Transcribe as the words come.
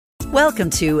Welcome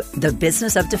to The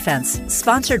Business of Defense,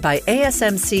 sponsored by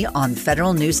ASMC on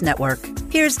Federal News Network.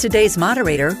 Here's today's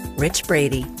moderator, Rich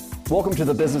Brady. Welcome to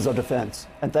The Business of Defense,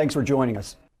 and thanks for joining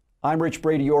us. I'm Rich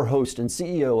Brady, your host and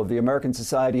CEO of the American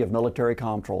Society of Military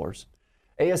Comptrollers.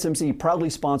 ASMC proudly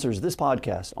sponsors this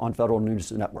podcast on Federal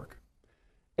News Network.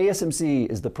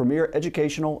 ASMC is the premier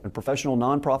educational and professional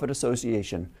nonprofit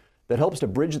association that helps to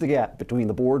bridge the gap between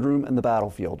the boardroom and the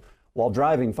battlefield while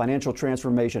driving financial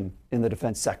transformation in the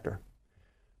defense sector.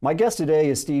 My guest today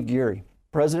is Steve Geary,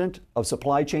 president of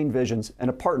Supply Chain Visions and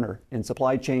a partner in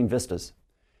Supply Chain Vistas.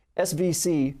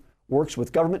 SVC works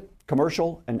with government,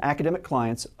 commercial, and academic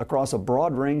clients across a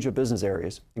broad range of business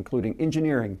areas, including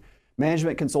engineering,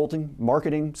 management consulting,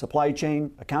 marketing, supply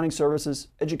chain, accounting services,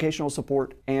 educational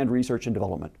support, and research and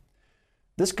development.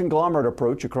 This conglomerate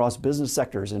approach across business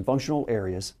sectors and functional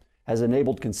areas has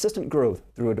enabled consistent growth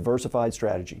through a diversified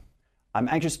strategy. I'm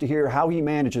anxious to hear how he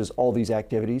manages all these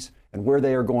activities and where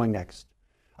they are going next.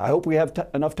 I hope we have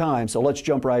enough time, so let's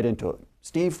jump right into it.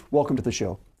 Steve, welcome to the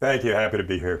show. Thank you. Happy to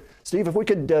be here. Steve, if we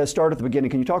could start at the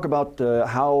beginning, can you talk about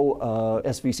how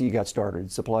SVC got started,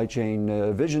 Supply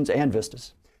Chain Visions and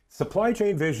Vistas? Supply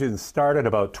Chain Visions started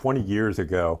about 20 years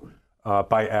ago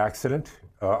by accident.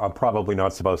 I'm probably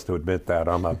not supposed to admit that.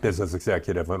 I'm a business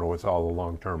executive and it was all a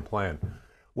long-term plan.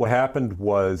 What happened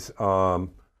was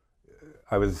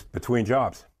I was between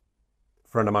jobs. A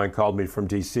friend of mine called me from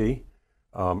DC.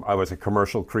 I was a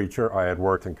commercial creature. I had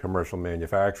worked in commercial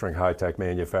manufacturing, high-tech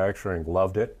manufacturing,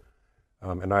 loved it,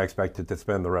 and I expected to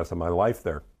spend the rest of my life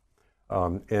there.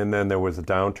 And then there was a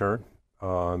downturn,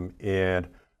 and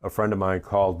a friend of mine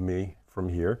called me from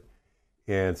here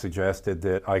and suggested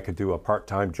that I could do a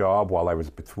part-time job while I was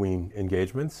between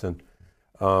engagements and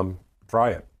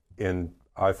try it. And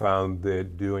I found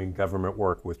that doing government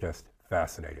work was just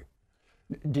fascinating.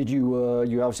 Did you,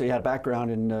 you obviously had a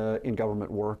background in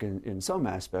government work in some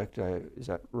aspect, is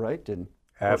that right?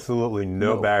 Absolutely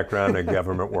no background in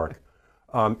government work.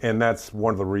 And that's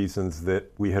one of the reasons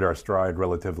that we hit our stride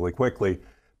relatively quickly,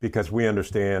 because we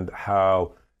understand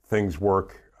how things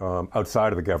work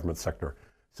outside of the government sector.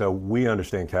 So we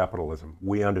understand capitalism,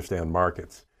 we understand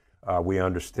markets, we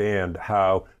understand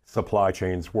how supply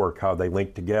chains work, how they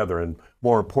link together, and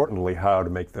more importantly, how to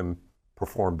make them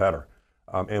perform better.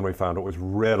 And we found it was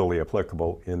readily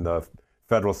applicable in the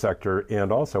federal sector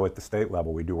and also at the state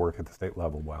level. We do work at the state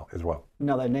level as well.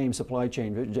 Now that name, supply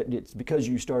chain, it's because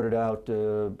you started out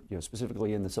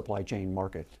specifically in the supply chain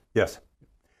market. Yes,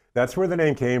 that's where the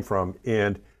name came from.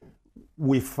 And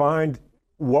we find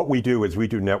what we do is we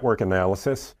do network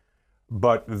analysis,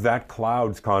 but that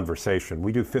clouds conversation.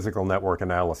 We do physical network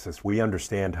analysis. We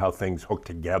understand how things hook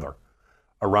together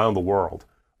around the world.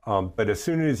 But as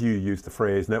soon as you use the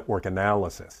phrase network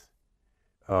analysis,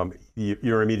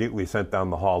 you're immediately sent down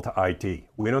the hall to IT.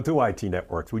 We don't do IT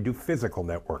networks, we do physical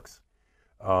networks.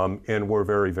 And we're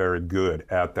very, very good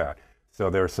at that. So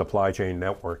there are supply chain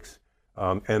networks.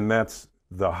 And that's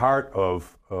the heart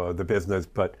of the business.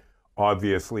 But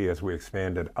obviously, as we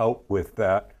expanded out with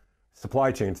that,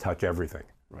 supply chains touch everything.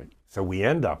 Right. So we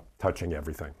end up touching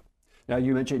everything. Now,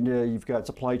 you mentioned you've got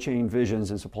Supply Chain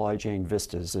Visions and Supply Chain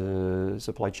Vistas.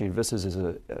 Supply Chain Vistas is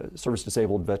a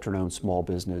service-disabled, veteran-owned small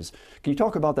business. Can you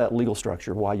talk about that legal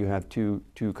structure, why you have two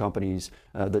companies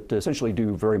that essentially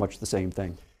do very much the same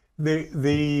thing?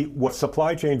 What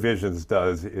Supply Chain Visions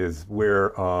does is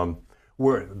the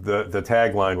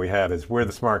tagline we have is where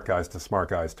the smart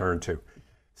guys turn to.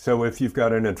 So if you've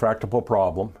got an intractable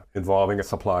problem involving a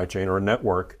supply chain or a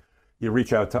network, you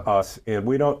reach out to us, and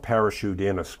we don't parachute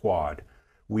in a squad.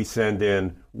 We send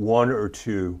in one or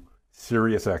two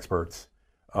serious experts,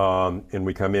 and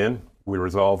we come in, we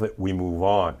resolve it, we move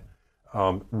on.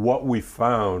 What we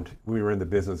found, we were in the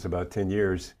business about 10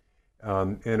 years,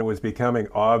 and it was becoming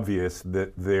obvious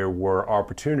that there were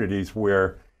opportunities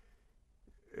where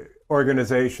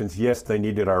organizations, yes, they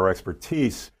needed our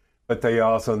expertise, but they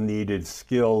also needed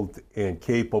skilled and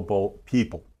capable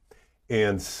people.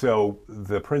 And so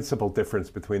the principal difference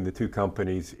between the two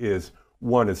companies is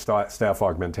one is staff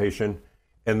augmentation,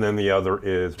 and then the other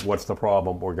is what's the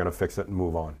problem, we're going to fix it and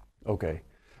move on. Okay.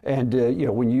 And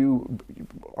when you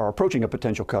are approaching a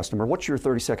potential customer, what's your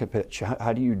 30-second pitch?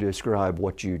 How do you describe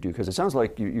what you do? Because it sounds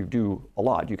like you do a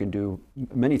lot. You can do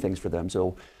many things for them.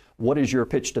 So what is your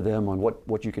pitch to them on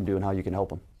what you can do and how you can help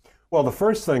them? Well, the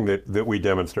first thing that we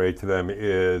demonstrate to them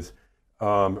is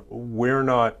we're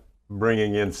not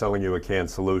bringing in, selling you a canned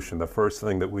solution. The first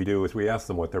thing that we do is we ask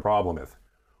them what their problem is.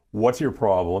 What's your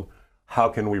problem? How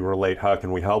can we relate? How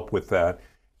can we help with that?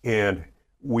 And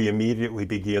we immediately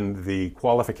begin the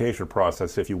qualification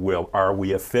process, if you will. Are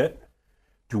we a fit?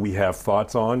 Do we have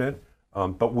thoughts on it?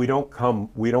 But we don't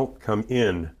come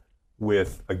in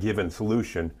with a given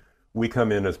solution. We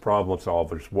come in as problem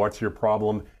solvers. What's your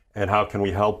problem and how can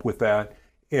we help with that?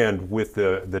 And with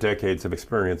the decades of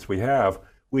experience we have,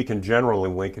 we can generally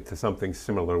link it to something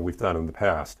similar we've done in the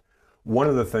past. One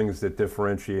of the things that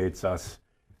differentiates us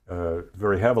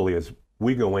very heavily is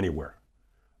we go anywhere.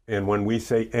 And when we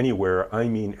say anywhere, I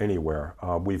mean anywhere.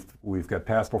 We've got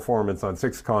past performance on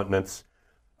 6 continents.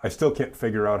 I still can't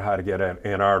figure out how to get at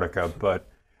Antarctica, but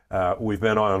we've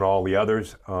been on all the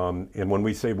others. And when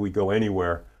we say we go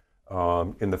anywhere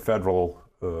in the federal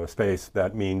space,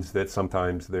 that means that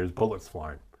sometimes there's bullets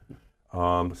flying.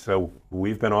 So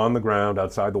we've been on the ground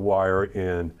outside the wire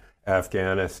in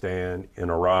Afghanistan, in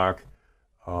Iraq.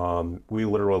 We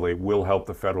literally will help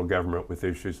the federal government with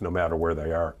issues no matter where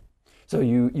they are. So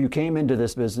you came into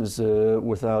this business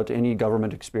without any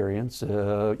government experience,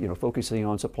 focusing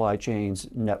on supply chains,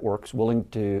 networks, willing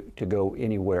to go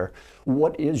anywhere.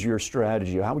 What is your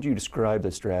strategy? How would you describe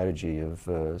the strategy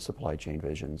of Supply Chain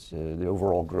Visions, the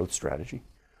overall growth strategy?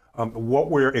 What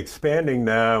we're expanding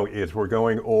now is we're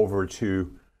going over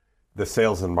to the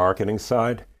sales and marketing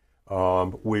side.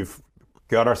 We've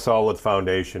got our solid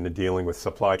foundation in dealing with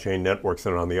supply chain networks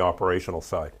and on the operational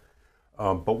side.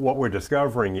 But what we're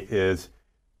discovering is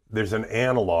there's an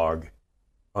analog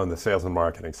on the sales and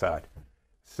marketing side.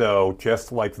 So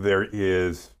just like there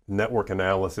is network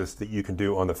analysis that you can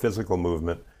do on the physical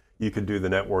movement, you can do the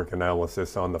network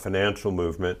analysis on the financial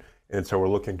movement. And so we're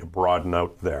looking to broaden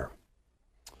out there.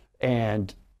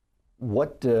 And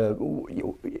what, so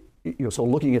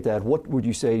looking at that, what would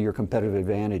you say your competitive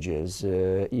advantage is?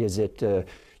 Is it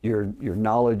your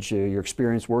knowledge, your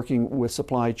experience working with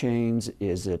supply chains?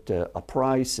 Is it a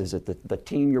price? Is it the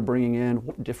team you're bringing in?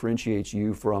 What differentiates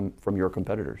you from your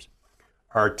competitors?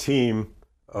 Our team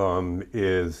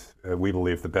is, we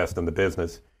believe, the best in the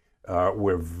business.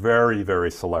 We're very,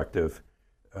 very selective.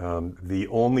 The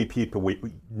only people,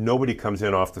 nobody comes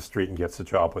in off the street and gets a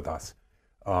job with us.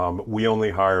 We only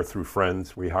hire through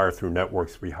friends, we hire through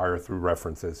networks, we hire through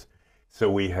references. So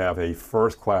we have a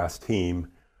first-class team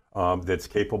that's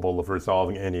capable of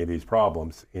resolving any of these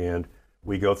problems. And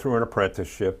we go through an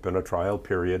apprenticeship and a trial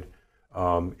period,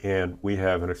 and we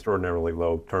have an extraordinarily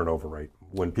low turnover rate.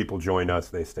 When people join us,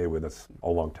 they stay with us a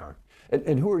long time.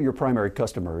 And who are your primary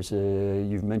customers?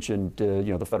 You've mentioned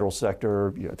the federal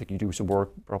sector. I think you do some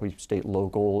work, probably state,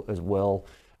 local as well.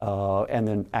 And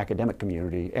then academic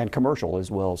community and commercial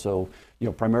as well. So,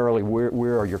 primarily,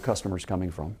 where are your customers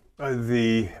coming from? In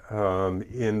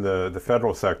the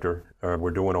federal sector,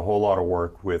 we're doing a whole lot of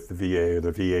work with the VA or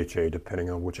the VHA, depending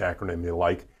on which acronym you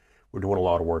like. We're doing a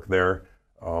lot of work there.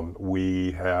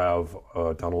 We have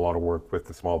done a lot of work with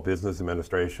the Small Business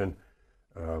Administration.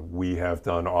 We have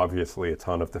done, obviously, a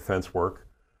ton of defense work.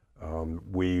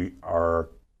 We are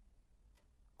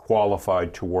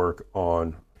qualified to work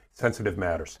on sensitive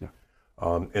matters. Yeah.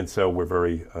 And so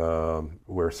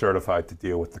we're certified to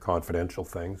deal with the confidential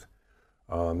things.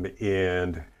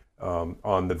 And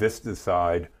on the Vista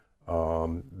side,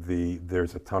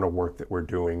 there's a ton of work that we're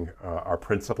doing. Our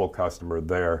principal customer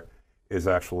there is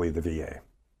actually the VA.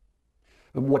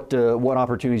 What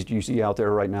opportunities do you see out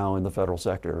there right now in the federal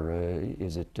sector?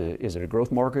 Is it a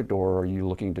growth market, or are you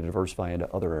looking to diversify into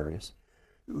other areas?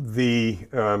 We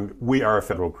are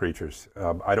federal creatures.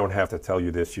 I don't have to tell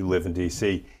you this. You live in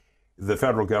D.C. The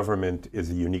federal government is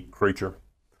a unique creature,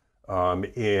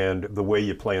 and the way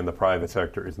you play in the private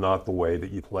sector is not the way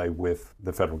that you play with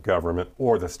the federal government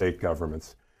or the state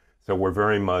governments. So we're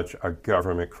very much a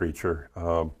government creature.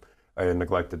 I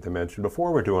neglected to mention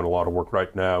before, we're doing a lot of work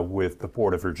right now with the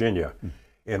Port of Virginia,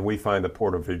 and we find the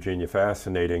Port of Virginia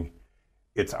fascinating.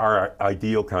 It's our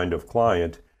ideal kind of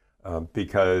client.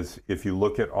 Because if you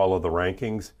look at all of the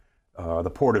rankings,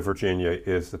 the Port of Virginia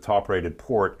is the top-rated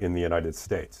port in the United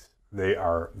States. They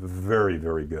are very,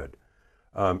 very good.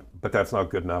 But that's not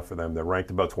good enough for them. They're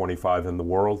ranked about 25 in the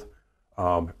world.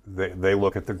 They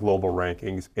look at the global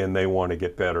rankings, and they want to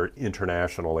get better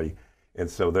internationally. And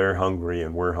so they're hungry,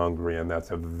 and we're hungry, and that's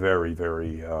a very,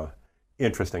 very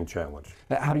interesting challenge.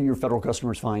 How do your federal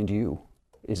customers find you?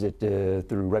 Is it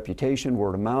through reputation,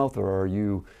 word of mouth, or are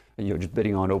you just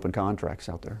bidding on open contracts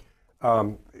out there?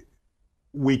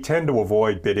 We tend to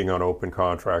avoid bidding on open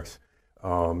contracts.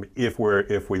 If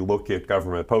we look at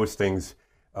government postings,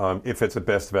 if it's a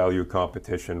best value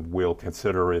competition, we'll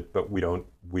consider it, but we don't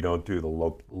do the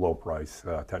low price,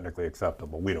 technically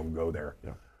acceptable. We don't go there.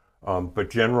 Yeah. But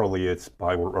generally, it's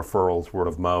by referrals, word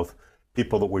of mouth.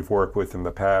 People that we've worked with in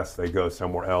the past, they go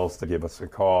somewhere else to give us a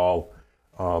call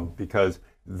because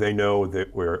they know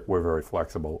that we're very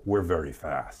flexible. We're very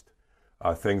fast.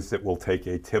 Things that will take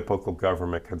a typical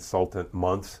government consultant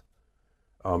months,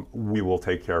 we will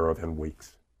take care of in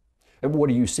weeks. And what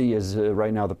do you see as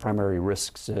right now the primary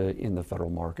risks in the federal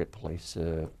marketplace?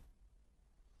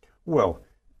 Well,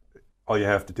 all you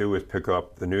have to do is pick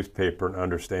up the newspaper and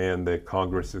understand that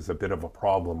Congress is a bit of a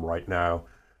problem right now.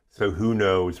 So who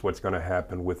knows what's going to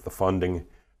happen with the funding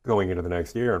going into the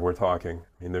next year? And we're talking,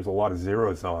 I mean, there's a lot of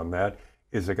zeros on that.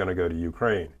 Is it going to go to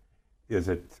Ukraine? Is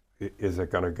it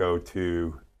going to go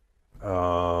to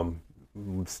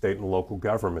state and local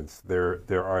governments?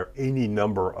 There are any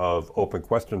number of open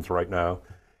questions right now.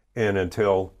 And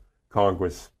until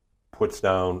Congress puts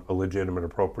down a legitimate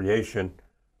appropriation,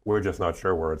 we're just not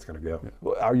sure where it's going to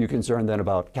go. Are you concerned then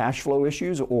about cash flow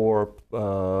issues or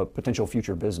potential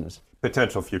future business?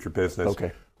 Potential future business.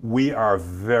 Okay. We are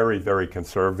very, very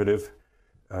conservative.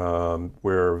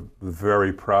 We're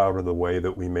very proud of the way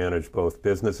that we manage both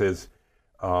businesses.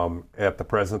 At the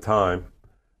present time,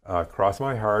 cross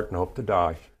my heart and hope to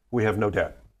die, we have no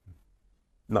debt.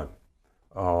 None.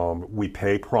 We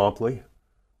pay promptly,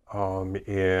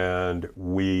 and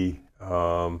we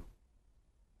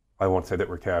I won't say that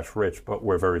we're cash rich, but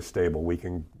we're very stable. We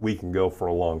can go for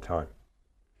a long time.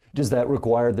 Does that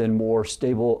require then a more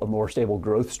stable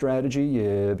growth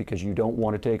strategy because you don't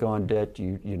want to take on debt,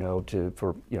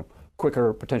 for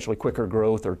potentially quicker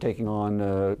growth, or taking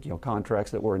on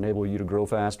contracts that will enable you to grow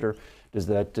faster? Does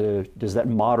that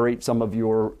moderate some of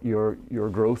your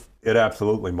growth? It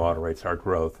absolutely moderates our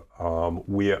growth.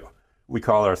 We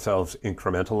call ourselves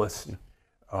incrementalists.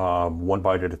 One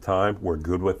bite at a time. We're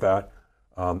good with that.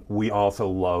 We also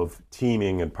love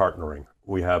teaming and partnering.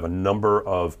 We have a number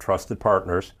of trusted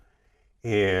partners,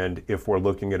 and if we're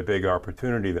looking at a big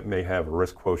opportunity that may have a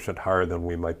risk quotient higher than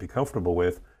we might be comfortable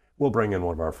with, we'll bring in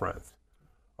one of our friends.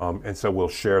 And so we'll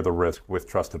share the risk with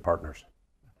trusted partners.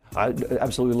 I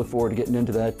absolutely look forward to getting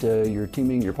into that, your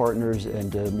teaming, your partners,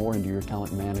 and more into your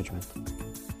talent management.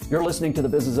 You're listening to The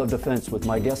Business of Defense with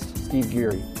my guest, Steve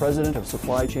Geary, President of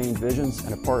Supply Chain Visions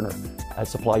and a partner at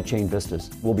Supply Chain Vistas.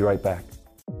 We'll be right back.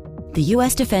 The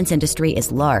U.S. defense industry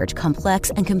is large, complex,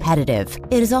 and competitive.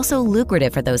 It is also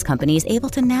lucrative for those companies able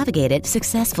to navigate it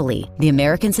successfully. The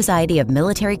American Society of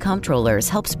Military Comptrollers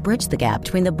helps bridge the gap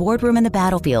between the boardroom and the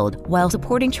battlefield while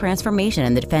supporting transformation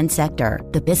in the defense sector.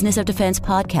 The Business of Defense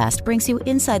podcast brings you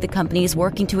inside the companies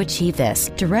working to achieve this,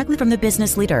 directly from the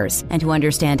business leaders, and to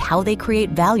understand how they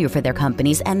create value for their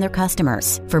companies and their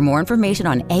customers. For more information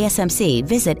on ASMC,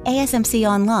 visit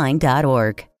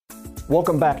asmconline.org.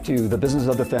 Welcome back to The Business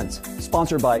of Defense,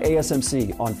 sponsored by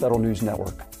ASMC on Federal News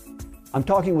Network. I'm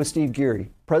talking with Steve Geary,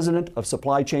 President of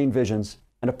Supply Chain Visions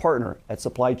and a partner at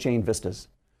Supply Chain Vistas.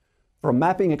 From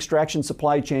mapping extraction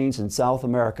supply chains in South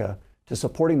America to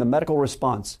supporting the medical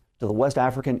response to the West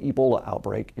African Ebola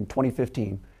outbreak in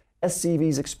 2015,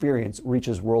 SCV's experience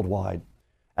reaches worldwide.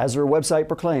 As their website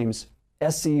proclaims,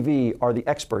 SCV are the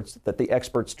experts that the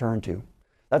experts turn to.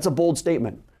 That's a bold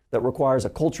statement that requires a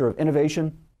culture of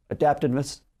innovation,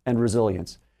 adaptiveness, and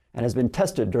resilience, and has been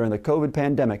tested during the COVID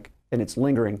pandemic and its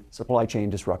lingering supply chain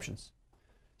disruptions.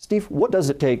 Steve, what does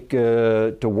it take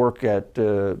to work at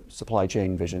Supply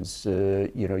Chain Visions?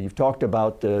 You've talked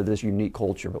about this unique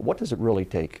culture, but what does it really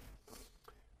take?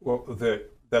 Well,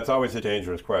 that's always a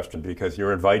dangerous question because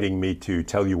you're inviting me to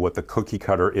tell you what the cookie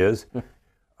cutter is.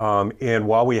 And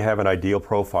while we have an ideal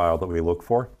profile that we look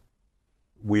for,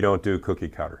 we don't do cookie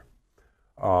cutter.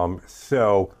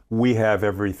 So we have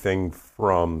everything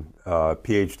from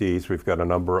PhDs. We've got a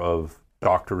number of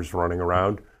doctors running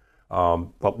around.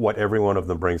 But what every one of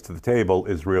them brings to the table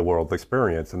is real world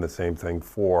experience, and the same thing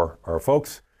for our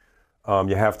folks.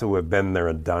 You have to have been there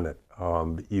and done it.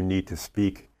 You need to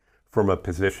speak from a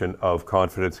position of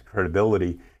confidence and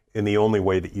credibility, and the only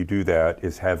way that you do that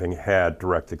is having had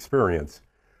direct experience.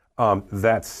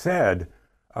 That said,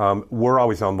 we're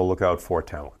always on the lookout for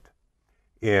talent.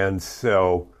 And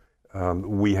so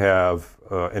we have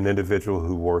an individual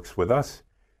who works with us,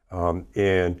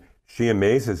 and she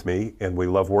amazes me, and we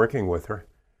love working with her.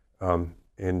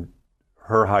 And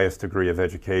her highest degree of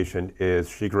education is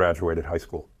she graduated high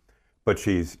school, but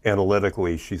she's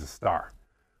a star.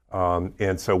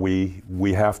 And so we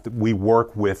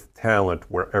work with talent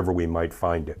wherever we might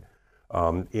find it.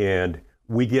 And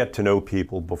we get to know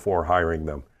people before hiring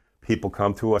them. People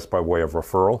come to us by way of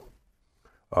referral.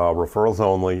 Referrals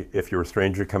only. If you're a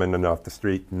stranger coming in off the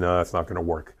street, no, it's not going to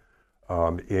work.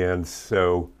 And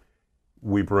so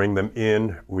we bring them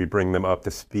in, we bring them up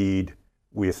to speed,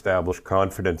 we establish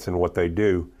confidence in what they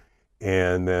do,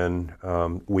 and then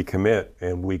we commit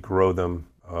and we grow them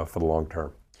for the long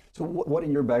term. So what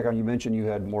in your background, you mentioned you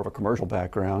had more of a commercial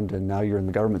background and now you're in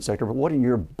the government sector, but what in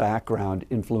your background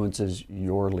influences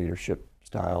your leadership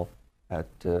style at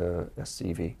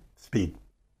SCV? Speed.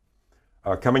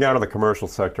 Coming out of the commercial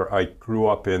sector, I grew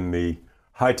up in the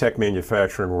high-tech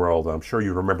manufacturing world. I'm sure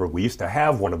you remember we used to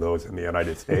have one of those in the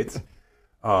United States.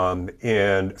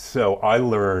 And so I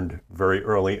learned very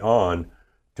early on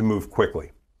to move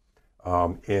quickly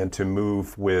and to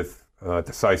move with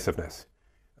decisiveness.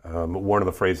 One of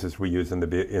the phrases we use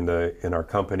in our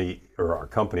company or our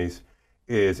companies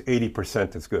is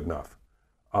 80% is good enough.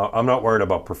 I'm not worried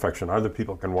about perfection. Other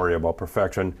people can worry about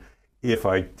perfection. If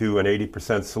I do an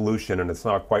 80% solution and it's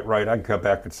not quite right, I can come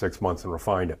back in 6 months and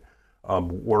refine it.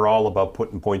 We're all about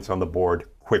putting points on the board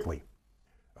quickly,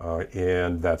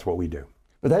 and that's what we do.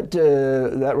 But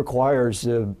that requires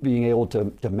being able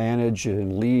to manage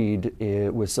and lead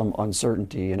with some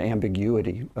uncertainty and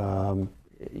ambiguity.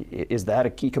 Is that a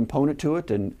key component to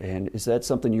it? And is that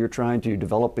something you're trying to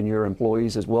develop in your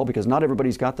employees as well? Because not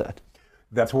everybody's got that.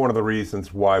 That's one of the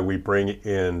reasons why we bring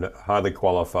in highly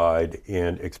qualified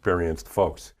and experienced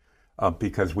folks,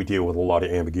 because we deal with a lot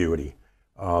of ambiguity.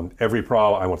 Every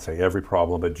problem, I won't say every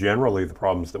problem, but generally the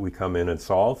problems that we come in and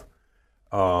solve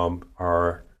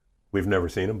we've never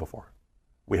seen them before.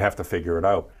 We have to figure it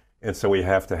out. And so we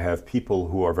have to have people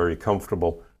who are very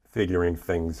comfortable figuring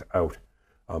things out.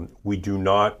 We do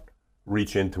not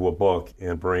reach into a book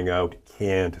and bring out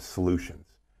canned solutions.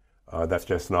 That's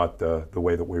just not the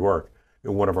way that we work.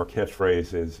 And one of our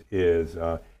catchphrases is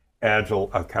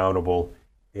agile, accountable,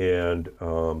 and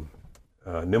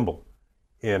nimble.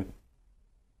 And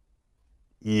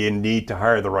you need to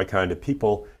hire the right kind of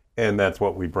people, and that's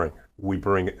what we bring. We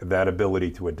bring that ability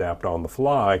to adapt on the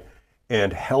fly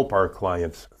and help our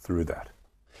clients through that.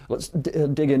 Let's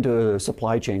dig into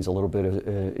supply chains a little bit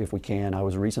if we can. I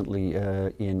was recently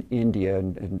in India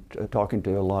and talking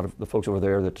to a lot of the folks over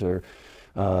there that are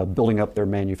building up their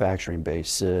manufacturing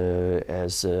base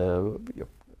as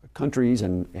countries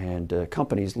and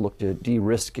companies look to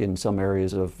de-risk in some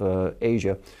areas of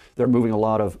Asia. They're moving a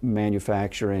lot of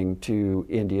manufacturing to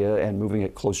India and moving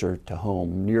it closer to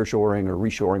home, nearshoring or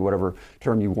reshoring, whatever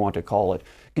term you want to call it.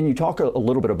 Can you talk a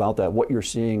little bit about that, what you're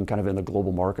seeing kind of in the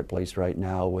global marketplace right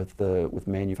now with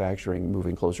manufacturing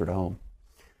moving closer to home?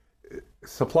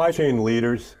 Supply chain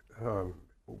leaders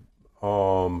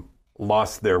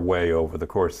lost their way over the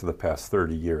course of the past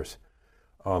 30 years.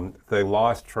 They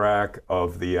lost track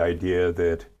of the idea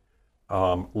that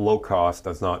low cost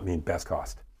does not mean best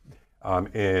cost.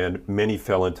 And many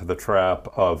fell into the trap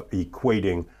of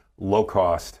equating low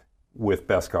cost with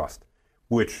best cost,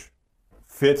 which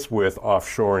fits with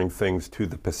offshoring things to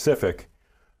the Pacific.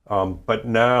 But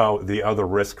now the other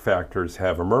risk factors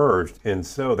have emerged, and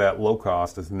so that low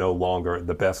cost is no longer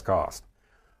the best cost.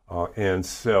 And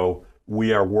so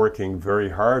we are working very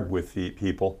hard with the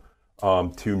people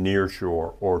to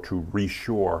nearshore or to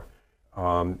reshore.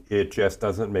 It just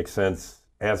doesn't make sense,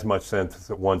 as much sense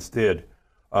as it once did,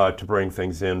 to bring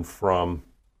things in from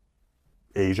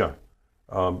Asia.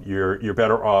 You're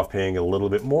better off paying a little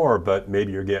bit more, but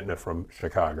maybe you're getting it from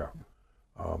Chicago.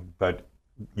 But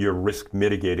you're risk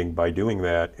mitigating by doing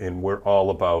that, and we're all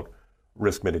about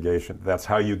risk mitigation. That's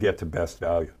how you get to best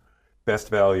value. Best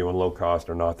value and low cost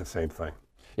are not the same thing.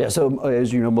 Yeah, so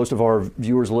as you know, most of our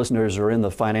viewers, listeners are in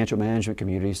the financial management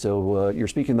community, so you're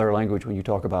speaking their language when you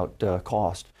talk about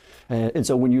cost. And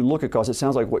so when you look at cost, it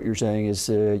sounds like what you're saying is,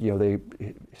 they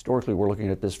historically we're looking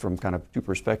at this from kind of two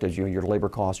perspectives, your labor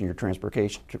costs and your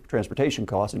transportation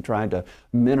costs and trying to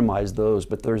minimize those,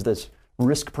 but there's this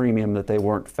risk premium that they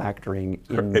weren't factoring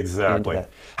in. Exactly. Into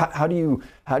that. How do you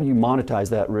monetize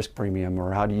that risk premium,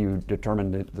 or how do you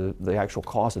determine the actual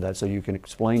cost of that, so you can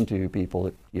explain to people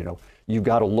that you've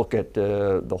got to look at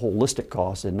the holistic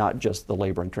costs and not just the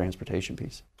labor and transportation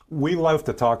piece? We love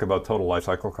to talk about total life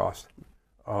cycle cost,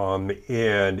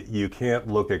 and you can't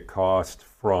look at cost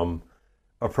from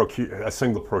a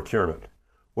single procurement.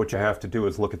 What you have to do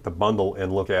is look at the bundle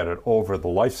and look at it over the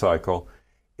life cycle,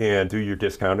 and do your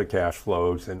discounted cash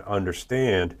flows and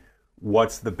understand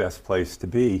what's the best place to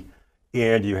be.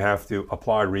 And you have to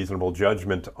apply reasonable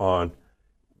judgment on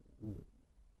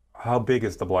how big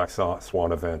is the black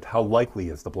swan event, how likely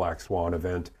is the black swan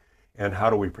event, and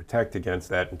how do we protect against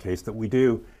that in case that we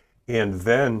do. And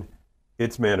then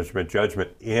it's management judgment.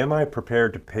 Am I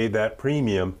prepared to pay that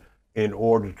premium in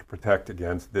order to protect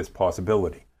against this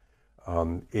possibility?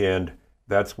 And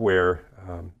that's where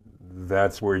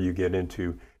you get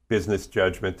into business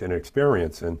judgment and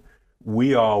experience. And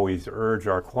we always urge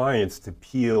our clients to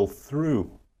peel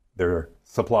through their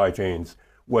supply chains,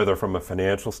 whether from a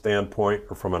financial standpoint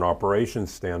or from an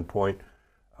operations standpoint.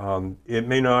 It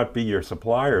may not be your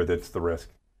supplier that's the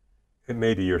risk. It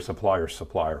may be your supplier's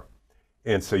supplier.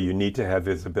 And so you need to have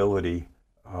visibility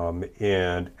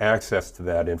and access to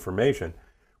that information.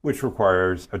 which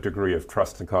requires a degree of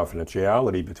trust and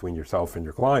confidentiality between yourself and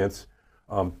your clients.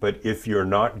 But if you're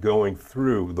not going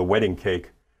through the wedding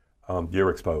cake, you're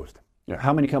exposed. Yeah.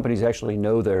 How many companies actually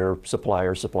know their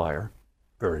supplier?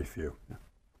 Very few.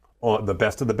 Yeah. The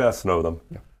best of the best know them.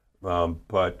 Yeah.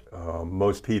 But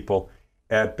most people,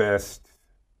 at best,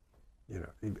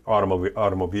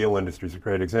 automobile industry is a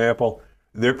great example.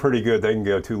 They're pretty good. They can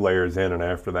go 2 layers in, and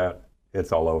after that,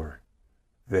 it's all over.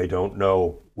 They don't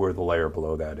know where the layer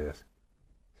below that is.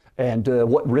 And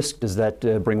what risk does that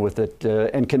bring with it?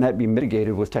 And can that be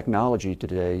mitigated with technology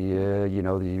today?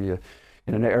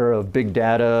 In an era of big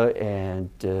data and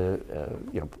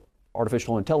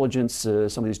artificial intelligence,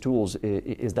 some of these tools,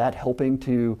 is that helping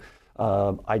to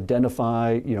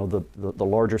identify the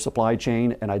larger supply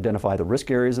chain and identify the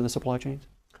risk areas of the supply chains?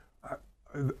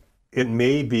 It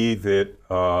may be that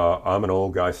I'm an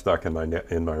old guy stuck in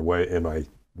my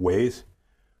ways,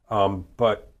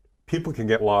 but people can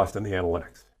get lost in the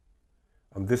analytics.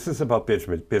 This is about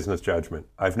business judgment.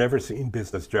 I've never seen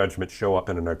business judgment show up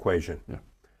in an equation. Yeah.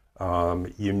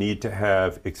 You need to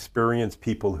have experienced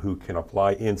people who can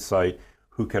apply insight,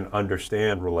 who can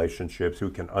understand relationships, who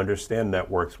can understand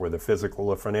networks, whether physical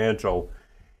or financial,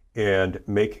 and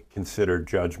make considered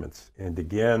judgments. And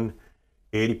again,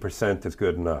 80% is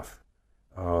good enough.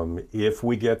 If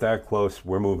we get that close,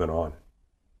 we're moving on.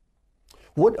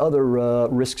 What other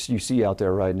risks do you see out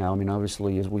there right now? I mean,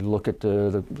 obviously, as we look at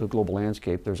the global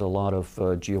landscape, there's a lot of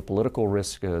geopolitical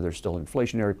risk. There's still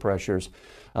inflationary pressures,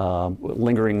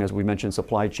 lingering, as we mentioned,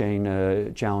 supply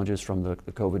chain challenges from the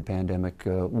COVID pandemic.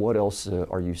 What else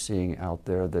are you seeing out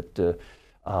there that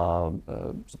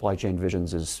Supply Chain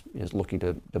Visions is looking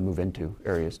to move into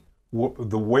areas?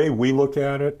 The way we look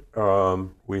at it,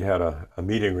 we had a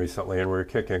meeting recently and we were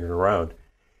kicking it around,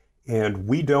 and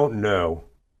we don't know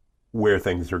where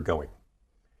things are going.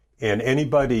 And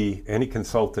any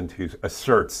consultant who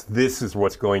asserts this is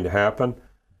what's going to happen,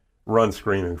 run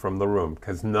screaming from the room,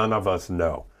 because none of us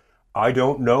know. I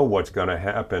don't know what's going to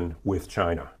happen with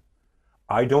China.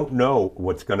 I don't know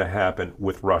what's going to happen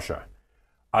with Russia.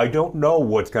 I don't know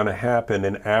what's going to happen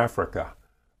in Africa.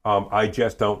 I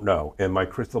just don't know. And my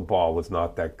crystal ball is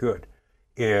not that good.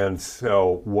 And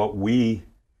so what we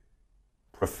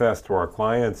profess to our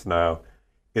clients now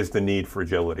is the need for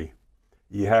agility.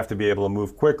 You have to be able to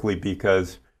move quickly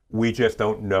because we just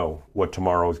don't know what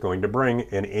tomorrow is going to bring.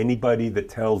 And anybody that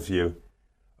tells you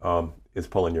is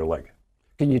pulling your leg.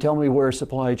 Can you tell me where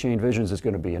Supply Chain Visions is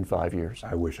going to be in 5 years?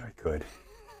 I wish I could.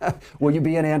 Will you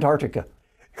be in Antarctica?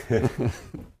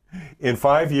 In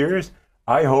 5 years,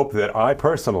 I hope that I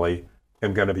personally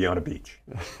am going to be on a beach.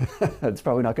 It's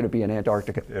probably not going to be in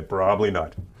Antarctica. Probably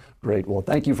not. Great. Well,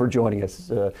 thank you for joining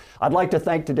us. I'd like to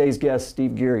thank today's guest,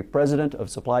 Steve Geary, President of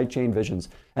Supply Chain Visions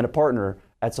and a partner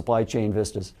at Supply Chain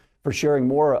Vistas, for sharing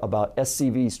more about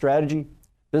SCV's strategy,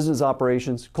 business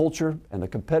operations, culture, and the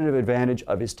competitive advantage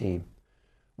of his team.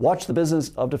 Watch The Business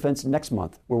of Defense next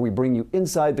month, where we bring you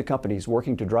inside the companies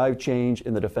working to drive change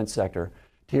in the defense sector,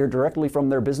 to hear directly from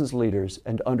their business leaders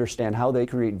and to understand how they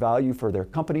create value for their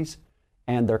companies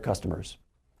and their customers.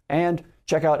 And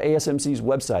check out ASMC's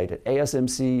website at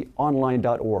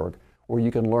asmconline.org, where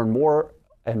you can learn more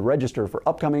and register for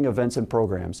upcoming events and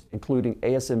programs, including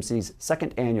ASMC's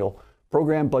second annual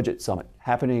Program Budget Summit,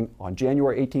 happening on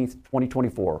January 18th,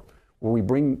 2024, where we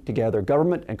bring together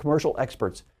government and commercial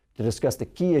experts to discuss the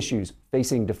key issues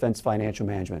facing defense financial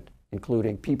management,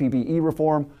 including PPBE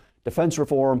reform, defense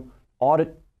reform,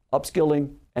 audit,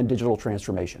 upskilling, and digital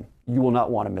transformation. You will not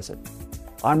want to miss it.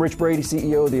 I'm Rich Brady,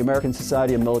 CEO of the American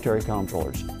Society of Military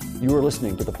Comptrollers. You are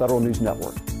listening to the Federal News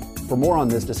Network. For more on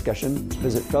this discussion,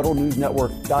 visit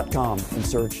federalnewsnetwork.com and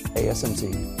search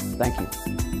ASMC. Thank you.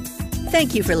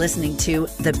 Thank you for listening to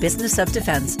The Business of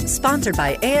Defense, sponsored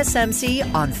by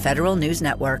ASMC on Federal News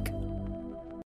Network.